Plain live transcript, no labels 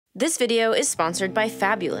This video is sponsored by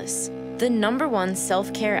Fabulous, the #1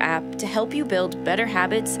 self-care app to help you build better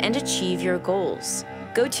habits and achieve your goals.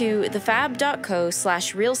 Go to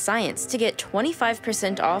thefab.co/realscience to get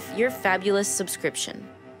 25% off your Fabulous subscription.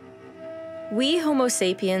 We Homo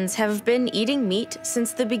sapiens have been eating meat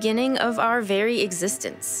since the beginning of our very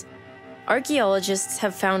existence. Archaeologists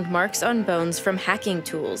have found marks on bones from hacking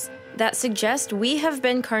tools that suggest we have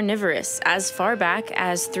been carnivorous as far back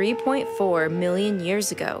as 3.4 million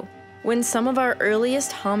years ago, when some of our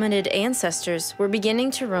earliest hominid ancestors were beginning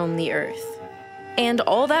to roam the earth. And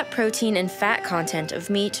all that protein and fat content of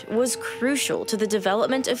meat was crucial to the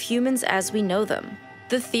development of humans as we know them.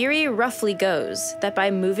 The theory roughly goes that by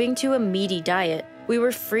moving to a meaty diet, we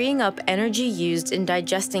were freeing up energy used in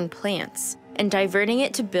digesting plants and diverting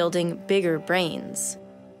it to building bigger brains.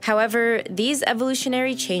 However, these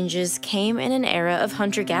evolutionary changes came in an era of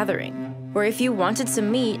hunter-gathering, where if you wanted some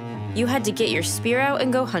meat, you had to get your spear out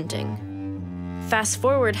and go hunting. Fast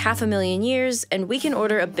forward 500,000 years, and we can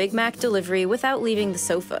order a Big Mac delivery without leaving the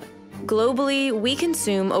sofa. Globally, we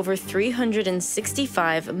consume over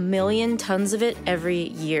 365 million tons of it every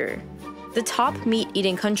year. The top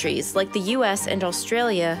meat-eating countries, like the US and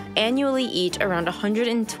Australia, annually eat around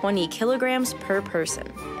 120 kilograms per person.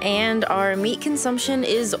 And our meat consumption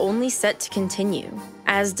is only set to continue.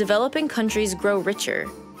 As developing countries grow richer,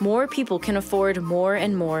 more people can afford more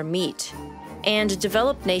and more meat. And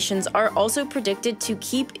developed nations are also predicted to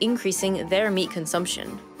keep increasing their meat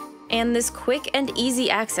consumption. And this quick and easy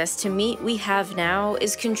access to meat we have now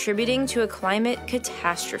is contributing to a climate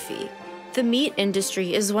catastrophe. The meat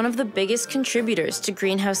industry is one of the biggest contributors to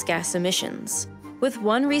greenhouse gas emissions, with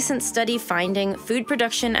one recent study finding food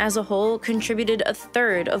production as a whole contributed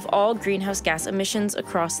 1/3 of all greenhouse gas emissions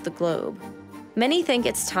across the globe. Many think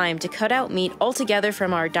it's time to cut out meat altogether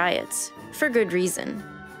from our diets, for good reason.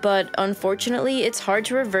 But unfortunately, it's hard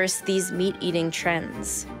to reverse these meat-eating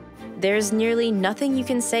trends. There's nearly nothing you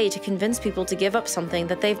can say to convince people to give up something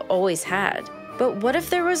that they've always had. But what if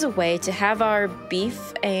there was a way to have our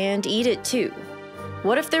beef and eat it too?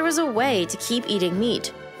 What if there was a way to keep eating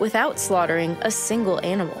meat without slaughtering a single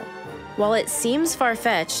animal? While it seems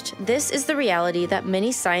far-fetched, this is the reality that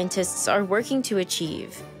many scientists are working to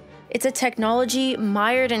achieve. It's a technology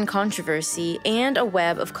mired in controversy and a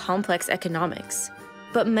web of complex economics.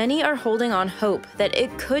 But many are holding on hope that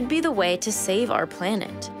it could be the way to save our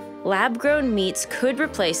planet. Lab-grown meats could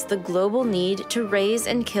replace the global need to raise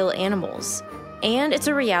and kill animals. And it's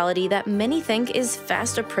a reality that many think is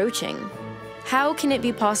fast approaching. How can it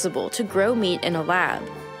be possible to grow meat in a lab,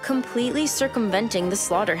 completely circumventing the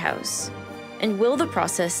slaughterhouse? And will the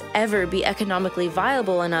process ever be economically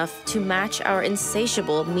viable enough to match our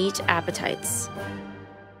insatiable meat appetites?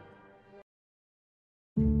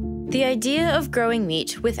 The idea of growing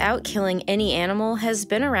meat without killing any animal has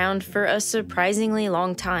been around for a surprisingly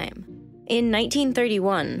long time. In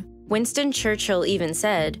 1931, Winston Churchill even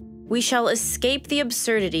said, "We shall escape the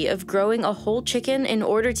absurdity of growing a whole chicken in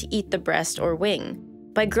order to eat the breast or wing,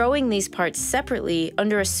 by growing these parts separately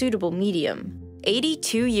under a suitable medium."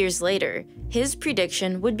 82 years later, his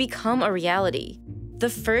prediction would become a reality. The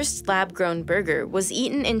first lab-grown burger was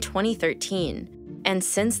eaten in 2013, and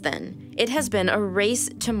since then, it has been a race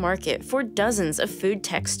to market for dozens of food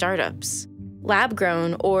tech startups.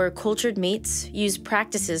 Lab-grown or cultured meats use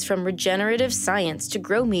practices from regenerative science to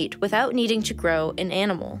grow meat without needing to grow an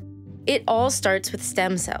animal. It all starts with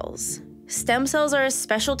stem cells. Stem cells are a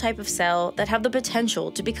special type of cell that have the potential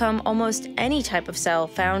to become almost any type of cell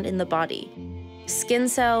found in the body. Skin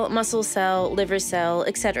cell, muscle cell, liver cell,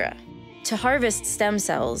 etc. To harvest stem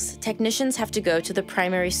cells, technicians have to go to the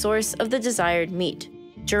primary source of the desired meat,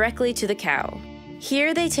 directly to the cow.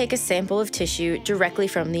 Here they take a sample of tissue directly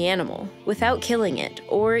from the animal, without killing it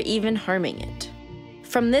or even harming it.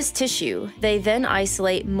 From this tissue, they then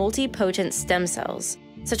isolate multipotent stem cells,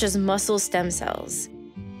 such as muscle stem cells.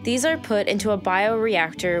 These are put into a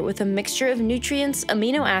bioreactor with a mixture of nutrients,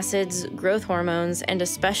 amino acids, growth hormones, and a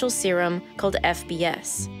special serum called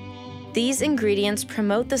FBS. These ingredients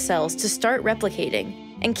promote the cells to start replicating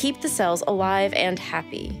and keep the cells alive and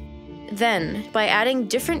happy. Then, by adding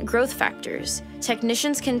different growth factors,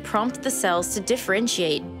 technicians can prompt the cells to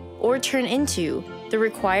differentiate or turn into the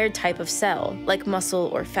required type of cell, like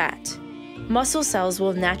muscle or fat. Muscle cells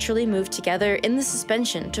will naturally move together in the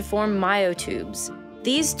suspension to form myotubes.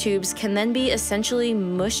 These tubes can then be essentially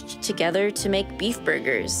mushed together to make beef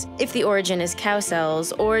burgers, if the origin is cow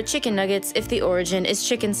cells, or chicken nuggets if the origin is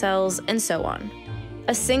chicken cells, and so on.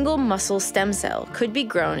 A single muscle stem cell could be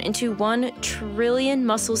grown into 1 trillion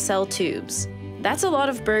muscle cell tubes. That's a lot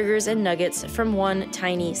of burgers and nuggets from one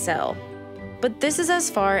tiny cell. But this is as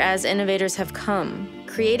far as innovators have come.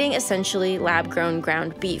 creating essentially lab-grown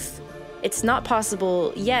ground beef. It's not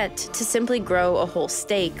possible yet to simply grow a whole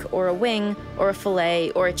steak, or a wing, or a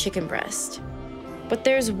fillet, or a chicken breast. But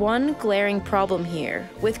there's one glaring problem here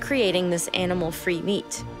with creating this animal-free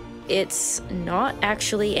meat. It's not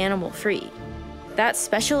actually animal-free. That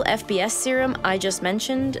special FBS serum I just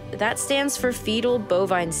mentioned, that stands for fetal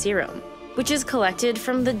bovine serum, which is collected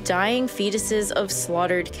from the dying fetuses of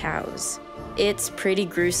slaughtered cows. It's pretty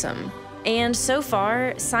gruesome. And so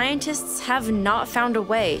far, scientists have not found a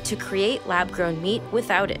way to create lab-grown meat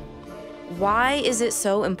without it. Why is it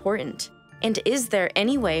so important? And is there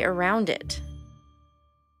any way around it?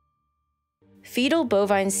 Fetal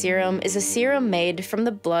bovine serum is a serum made from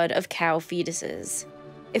the blood of cow fetuses.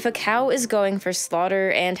 If a cow is going for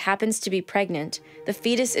slaughter and happens to be pregnant, the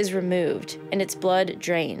fetus is removed and its blood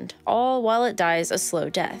drained, all while it dies a slow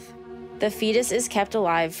death. The fetus is kept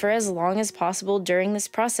alive for as long as possible during this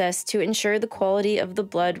process to ensure the quality of the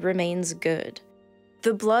blood remains good.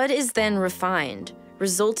 The blood is then refined,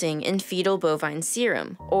 resulting in fetal bovine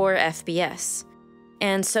serum, or FBS.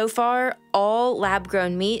 And so far, all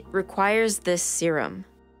lab-grown meat requires this serum.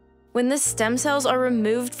 When the stem cells are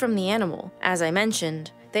removed from the animal, as I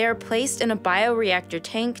mentioned, they are placed in a bioreactor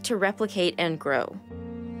tank to replicate and grow.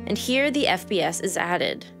 And here the FBS is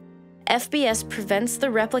added. FBS prevents the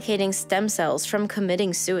replicating stem cells from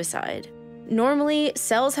committing suicide. Normally,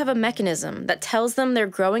 cells have a mechanism that tells them they're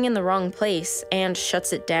growing in the wrong place and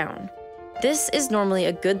shuts it down. This is normally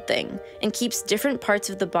a good thing and keeps different parts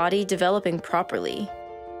of the body developing properly.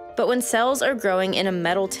 But when cells are growing in a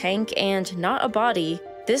metal tank and not a body,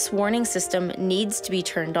 this warning system needs to be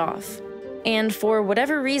turned off. And for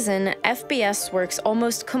whatever reason, FBS works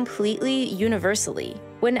almost completely universally.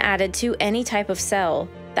 When added to any type of cell,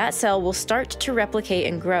 that cell will start to replicate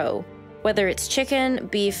and grow, whether it's chicken,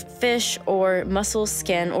 beef, fish, or muscle,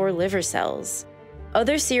 skin, or liver cells.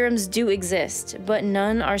 Other serums do exist, but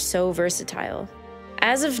none are so versatile.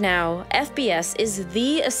 As of now, FBS is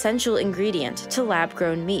the essential ingredient to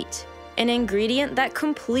lab-grown meat, an ingredient that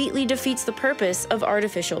completely defeats the purpose of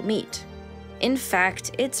artificial meat. In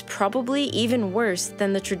fact, it's probably even worse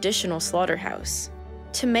than the traditional slaughterhouse.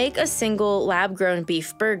 To make a single lab-grown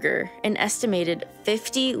beef burger, an estimated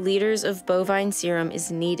 50 liters of bovine serum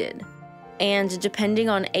is needed. And depending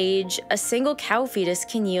on age, a single cow fetus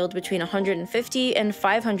can yield between 150 and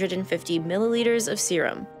 550 milliliters of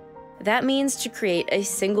serum. That means to create a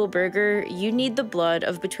single burger, you need the blood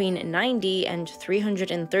of between 90 and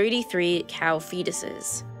 333 cow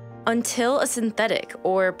fetuses. Until a synthetic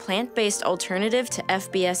or plant-based alternative to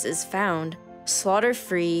FBS is found,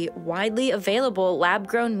 slaughter-free, widely available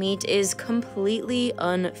lab-grown meat is completely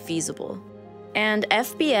unfeasible. And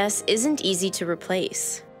FBS isn't easy to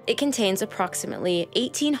replace. It contains approximately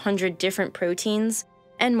 1,800 different proteins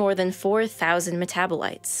and more than 4,000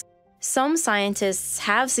 metabolites. Some scientists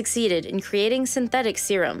have succeeded in creating synthetic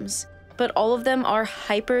serums, but all of them are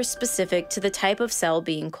hyper-specific to the type of cell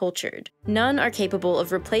being cultured. None are capable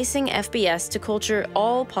of replacing FBS to culture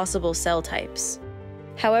all possible cell types.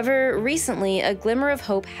 However, recently, a glimmer of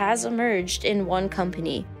hope has emerged in one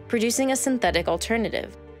company, producing a synthetic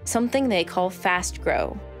alternative, something they call Fast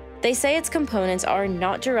Grow. They say its components are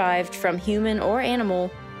not derived from human or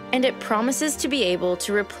animal, and it promises to be able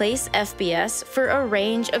to replace FBS for a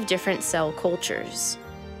range of different cell cultures.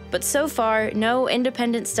 But so far, no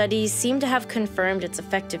independent studies seem to have confirmed its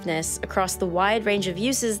effectiveness across the wide range of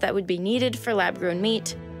uses that would be needed for lab-grown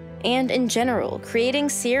meat, and in general, creating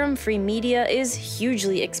serum-free media is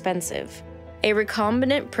hugely expensive. A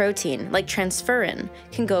recombinant protein like transferrin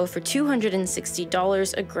can go for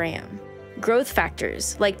 $260 a gram. Growth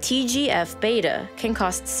factors like TGF-beta can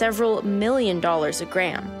cost several $1 million a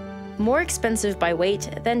gram, more expensive by weight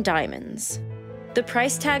than diamonds. The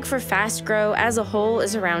price tag for Fast Grow as a whole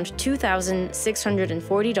is around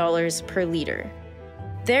 $2,640 per liter.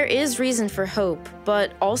 There is reason for hope,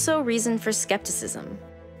 but also reason for skepticism.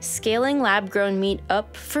 Scaling lab-grown meat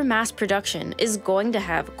up for mass production is going to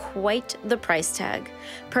have quite the price tag,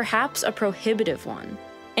 perhaps a prohibitive one.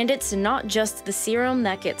 And it's not just the serum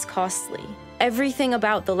that gets costly. Everything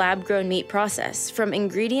about the lab-grown meat process, from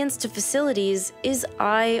ingredients to facilities, is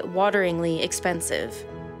eye-wateringly expensive.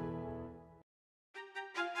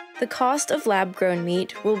 The cost of lab-grown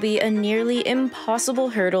meat will be a nearly impossible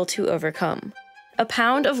hurdle to overcome. A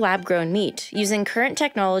pound of lab-grown meat, using current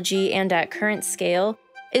technology and at current scale,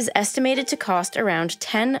 is estimated to cost around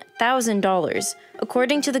 $10,000,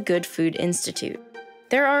 according to the Good Food Institute.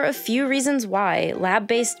 There are a few reasons why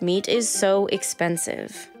lab-based meat is so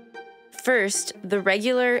expensive. First, the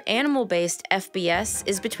regular animal-based FBS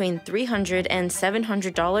is between $300 and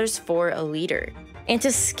 $700 for a liter. And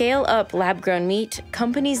to scale up lab-grown meat,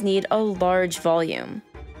 companies need a large volume.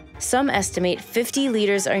 Some estimate 50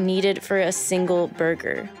 liters are needed for a single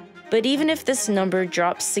burger. But even if this number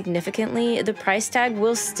drops significantly, the price tag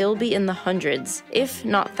will still be in the hundreds, if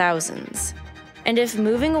not thousands. And if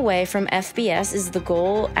moving away from FBS is the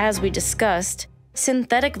goal, as we discussed,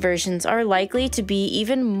 synthetic versions are likely to be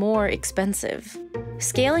even more expensive.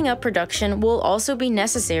 Scaling up production will also be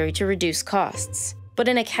necessary to reduce costs. But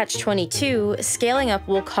in a catch-22, scaling up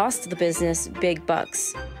will cost the business big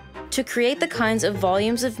bucks. To create the kinds of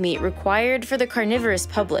volumes of meat required for the carnivorous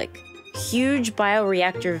public, huge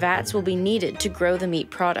bioreactor vats will be needed to grow the meat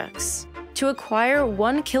products. To acquire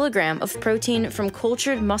 1 kilogram of protein from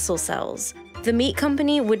cultured muscle cells, the meat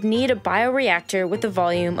company would need a bioreactor with a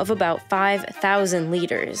volume of about 5,000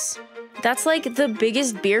 liters. That's like the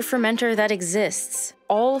biggest beer fermenter that exists,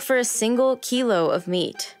 all for a single kilo of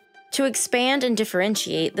meat. To expand and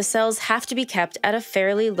differentiate, the cells have to be kept at a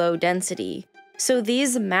fairly low density. So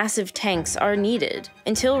these massive tanks are needed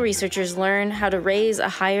until researchers learn how to raise a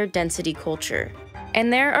higher density culture.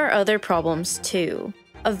 And there are other problems too.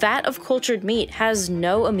 A vat of cultured meat has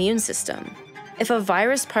no immune system. If a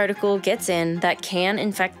virus particle gets in that can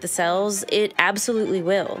infect the cells, it absolutely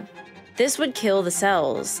will. This would kill the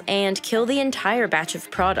cells and kill the entire batch of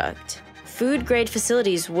product. Food-grade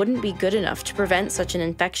facilities wouldn't be good enough to prevent such an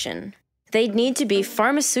infection. They'd need to be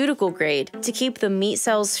pharmaceutical-grade to keep the meat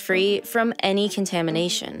cells free from any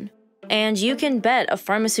contamination. And you can bet a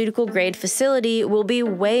pharmaceutical-grade facility will be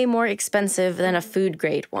way more expensive than a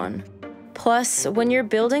food-grade one. Plus, when you're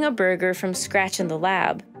building a burger from scratch in the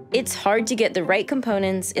lab, it's hard to get the right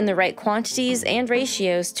components in the right quantities and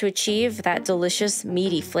ratios to achieve that delicious,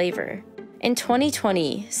 meaty flavor. In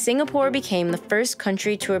 2020, Singapore became the first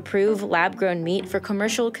country to approve lab-grown meat for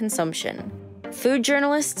commercial consumption. Food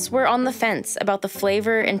journalists were on the fence about the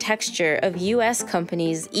flavor and texture of US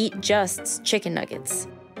companies' Eat Just's chicken nuggets.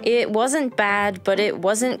 It wasn't bad, but it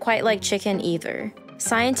wasn't quite like chicken either.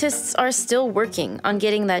 Scientists are still working on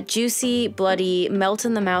getting that juicy, bloody,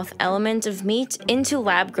 melt-in-the-mouth element of meat into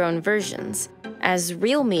lab-grown versions, as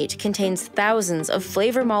real meat contains thousands of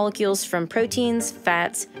flavor molecules from proteins,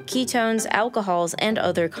 fats, ketones, alcohols, and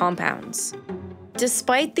other compounds.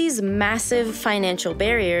 Despite these massive financial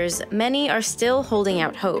barriers, many are still holding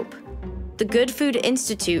out hope. The Good Food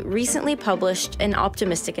Institute recently published an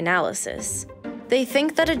optimistic analysis. They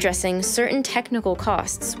think that addressing certain technical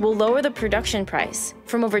costs will lower the production price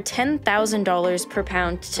from over $10,000 per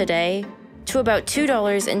pound today to about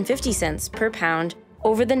 $2.50 per pound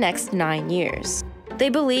over the next 9 years. They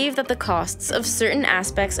believe that the costs of certain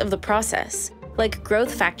aspects of the process, like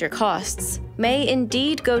growth factor costs, may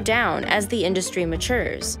indeed go down as the industry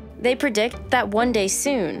matures. They predict that one day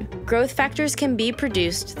soon, growth factors can be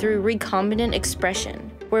produced through recombinant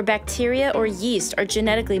expression, where bacteria or yeast are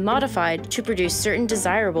genetically modified to produce certain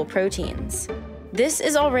desirable proteins. This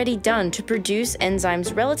is already done to produce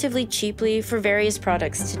enzymes relatively cheaply for various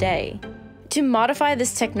products today. To modify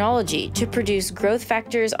this technology to produce growth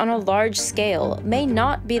factors on a large scale may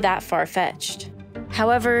not be that far-fetched.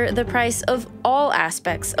 However, the price of all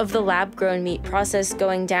aspects of the lab-grown meat process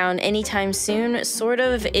going down anytime soon sort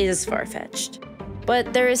of is far-fetched.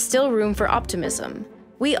 But there is still room for optimism.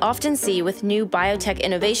 We often see with new biotech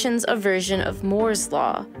innovations a version of Moore's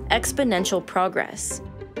law, exponential progress.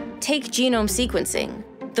 Take genome sequencing.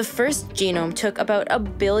 The first genome took about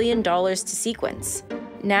 $1 billion to sequence.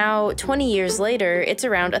 Now, 20 years later, it's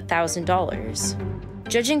around $1,000.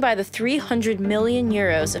 Judging by the 300 million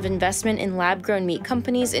euros of investment in lab-grown meat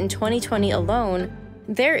companies in 2020 alone,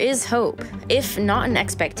 there is hope, if not an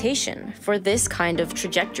expectation, for this kind of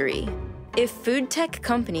trajectory. If food tech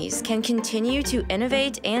companies can continue to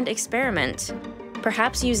innovate and experiment,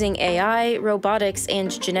 perhaps using AI, robotics,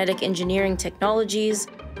 and genetic engineering technologies,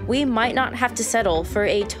 we might not have to settle for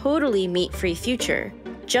a totally meat-free future,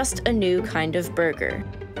 just a new kind of burger.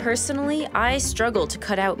 Personally, I struggle to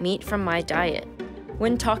cut out meat from my diet.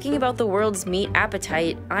 When talking about the world's meat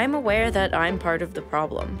appetite, I'm aware that I'm part of the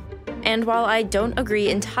problem. And while I don't agree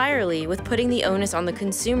entirely with putting the onus on the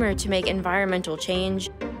consumer to make environmental change,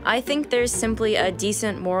 I think there's simply a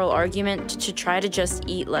decent moral argument to try to just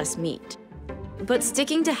eat less meat. But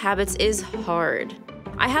sticking to habits is hard.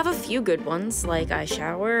 I have a few good ones, like I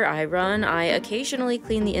shower, I run, I occasionally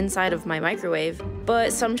clean the inside of my microwave,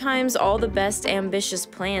 but sometimes all the best ambitious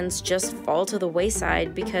plans just fall to the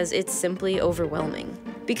wayside because it's simply overwhelming.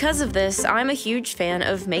 Because of this, I'm a huge fan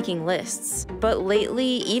of making lists, but lately,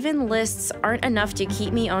 even lists aren't enough to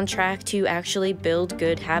keep me on track to actually build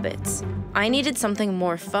good habits. I needed something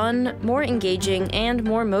more fun, more engaging, and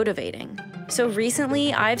more motivating. So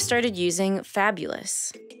recently, I've started using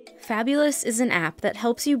Fabulous. Fabulous is an app that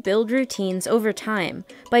helps you build routines over time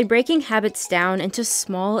by breaking habits down into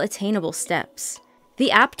small, attainable steps. The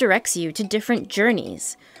app directs you to different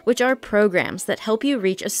journeys, which are programs that help you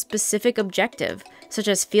reach a specific objective, such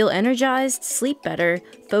as feel energized, sleep better,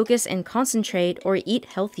 focus and concentrate, or eat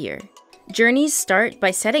healthier. Journeys start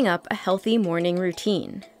by setting up a healthy morning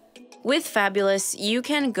routine. With Fabulous, you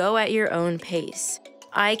can go at your own pace.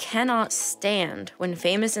 I cannot stand when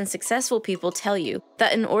famous and successful people tell you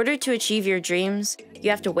that in order to achieve your dreams, you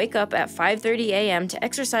have to wake up at 5:30 a.m. to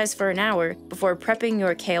exercise for an hour before prepping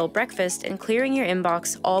your kale breakfast and clearing your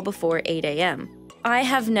inbox all before 8 a.m. I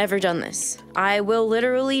have never done this. I will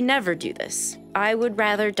literally never do this. I would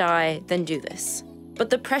rather die than do this. But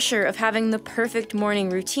the pressure of having the perfect morning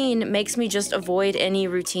routine makes me just avoid any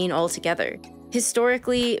routine altogether.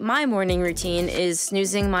 Historically, my morning routine is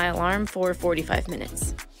snoozing my alarm for 45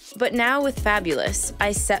 minutes. But now with Fabulous,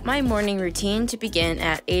 I set my morning routine to begin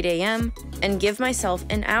at 8 a.m. and give myself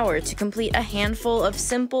an hour to complete a handful of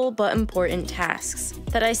simple but important tasks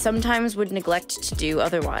that I sometimes would neglect to do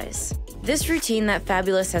otherwise. This routine that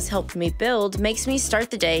Fabulous has helped me build makes me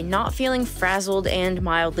start the day not feeling frazzled and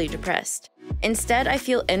mildly depressed. Instead, I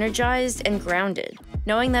feel energized and grounded,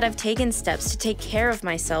 knowing that I've taken steps to take care of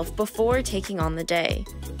myself before taking on the day.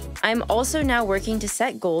 I'm also now working to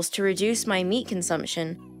set goals to reduce my meat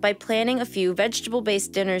consumption by planning a few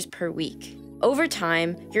vegetable-based dinners per week. Over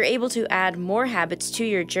time, you're able to add more habits to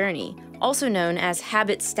your journey, also known as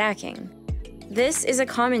habit stacking. This is a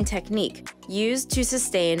common technique used to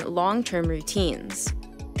sustain long-term routines.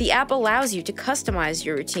 The app allows you to customize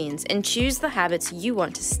your routines and choose the habits you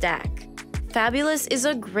want to stack. Fabulous is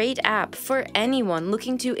a great app for anyone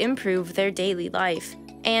looking to improve their daily life,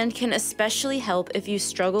 and can especially help if you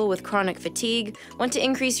struggle with chronic fatigue, want to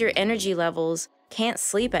increase your energy levels, can't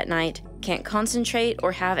sleep at night, can't concentrate,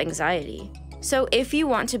 or have anxiety. So if you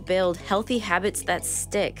want to build healthy habits that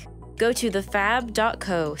stick, go to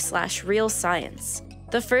thefab.co/realscience.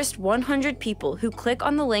 The first 100 people who click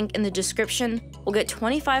on the link in the description will get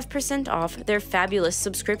 25% off their Fabulous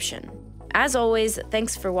subscription. As always,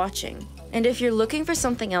 thanks for watching. And if you're looking for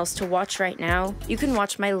something else to watch right now, you can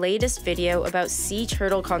watch my latest video about sea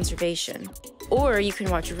turtle conservation. Or you can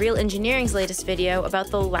watch Real Engineering's latest video about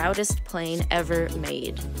the loudest plane ever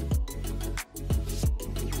made.